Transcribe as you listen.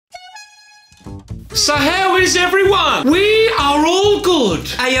So how is everyone? We are all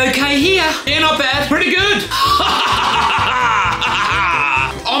good. A-okay here. Yeah, not bad. Pretty good.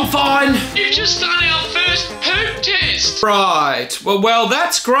 I'm fine. You've just done our first poop test. Right. Well,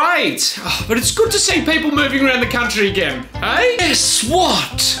 that's great. Oh, but it's good to see people moving around the country again. Hey? Guess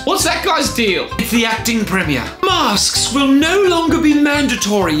what? What's that guy's deal? It's the acting premier. Masks will no longer be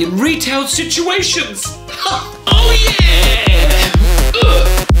mandatory in retail situations. Oh yeah! Ugh.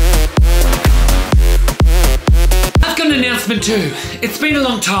 I've got an announcement too. It's been a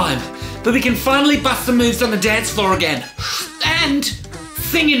long time, but we can finally bust some moves on the dance floor again. And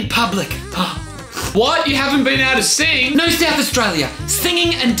sing in public. What? You haven't been able to sing? No, South Australia.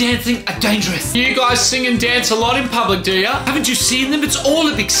 Singing and dancing are dangerous. You guys sing and dance a lot in public, do ya? Haven't you seen them? It's all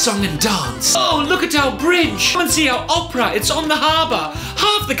a big song and dance. Oh, look at our bridge. Come and see our opera. It's on the harbour.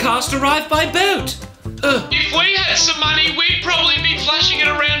 Half the cast arrived by boat. If we had some money, we'd probably be flashing it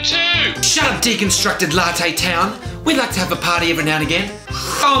around too. Shut up, deconstructed latte town. We'd like to have a party every now and again.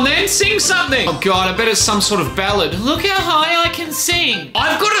 Oh man, sing something. Oh god, I bet it's some sort of ballad. Look how high I can sing.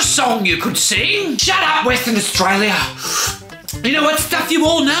 I've got a song you could sing. Shut up, Western Australia. You know what? Stuff you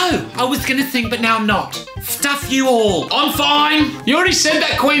all know. I was gonna sing, but now I'm not. Stuff you all. I'm fine. You already said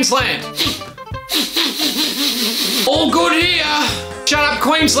that, Queensland. All good here. Shut up,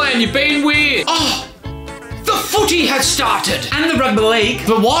 Queensland. You're being weird. Oh. The footy has started! And the rugby league.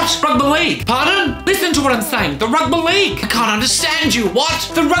 The what? Rugby league. Pardon? Listen to what I'm saying. The rugby league. I can't understand you.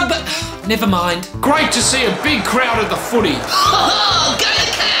 What? The rugby... Never mind. Great to see a big crowd at the footy. Go the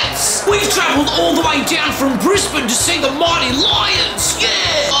Cats! We've travelled all the way down from Brisbane to see the mighty Lions.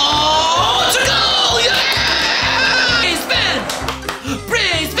 Yeah! Oh, it's a goal! Yeah!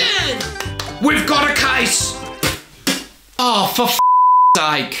 Brisbane! We've got a case. Oh, for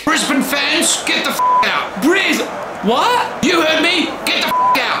sake. Brisbane fans, get the out. What? You heard me? Get the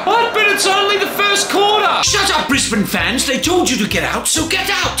out. What? But it's only the first quarter. Shut up, Brisbane fans. They told you to get out, so get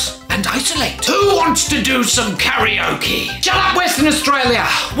out. And isolate. Who wants to do some karaoke? Shut up, Western Australia.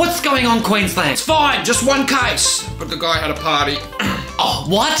 What's going on, Queensland? It's fine, just one case. But the guy had a party. Oh,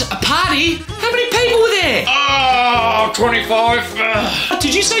 what? A party? How many people were there? Oh, 25. What,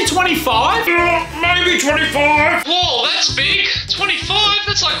 did you say 25? Maybe 25. Whoa, that's big. 25?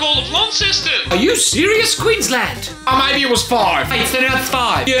 That's like all of Launceston. Are you serious, Queensland? Oh, maybe it was 5. Hey, so now it's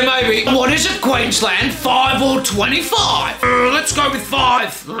 5. Yeah, maybe. What is it, Queensland? 5 or 25? Let's go with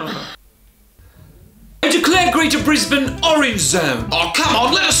 5. I declare Greater Brisbane Orange Zone. Oh, come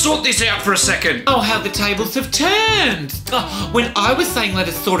on, let us sort this out for a second. Oh, how the tables have turned. Oh, when I was saying let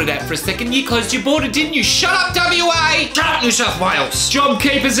us sort it out for a second, you closed your border, didn't you? Shut up, WA! Shut up, New South Wales.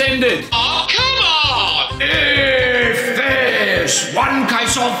 JobKeeper's ended. Oh, come on! If there's one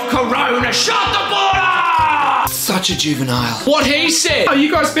case of corona, shut the border! Such a juvenile. What he said. Oh, you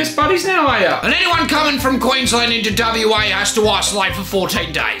guys best buddies now, are you? And anyone coming from Queensland into WA has to isolate for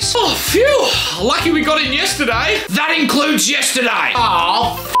 14 days. Oh, phew. Lucky we got in yesterday. That includes yesterday.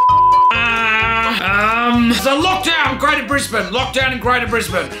 Oh, the lockdown, Greater Brisbane. Lockdown in Greater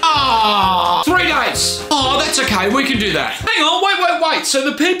Brisbane. Ah, 3 days. Oh, that's okay. We can do that. Hang on, wait. So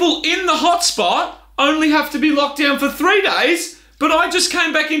the people in the hotspot only have to be locked down for 3 days? But I just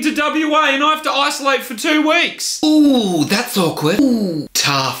came back into WA and I have to isolate for 2 weeks. Ooh, that's awkward. Ooh,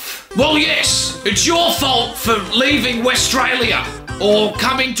 tough. Well, yes, it's your fault for leaving Westralia or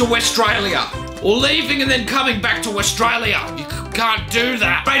coming to Westralia or leaving and then coming back to Westralia. You can't do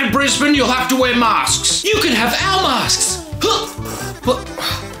that. Greater Brisbane, you'll have to wear masks. You can have our masks.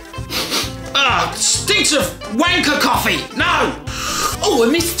 Stinks of wanker coffee. No. Oh, I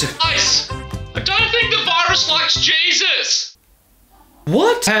missed it. Ice, I don't think the virus likes Jesus.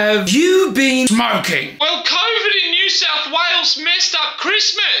 What have you been smoking? Well, COVID in New South Wales messed up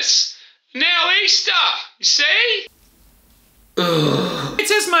Christmas. Now Easter, you see? Ugh.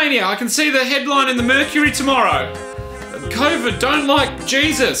 It's Tasmania. I can see the headline in the Mercury tomorrow. COVID don't like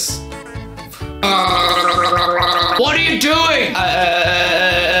Jesus. What are you doing?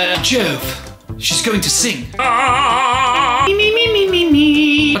 Jove. She's going to sing. I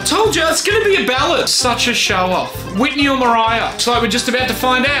told you, it's going to be a ballad. Such a show-off. Whitney or Mariah? Looks like we're just about to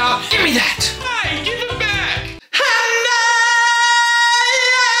find out. Give me that. Hey, give it back.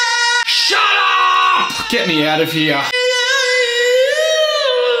 Shut up! Get me out of here.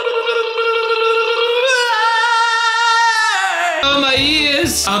 Oh, my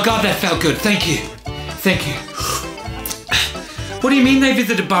ears. Oh, God, that felt good. Thank you. Thank you. What do you mean they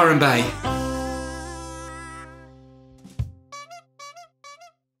visited Byron Bay?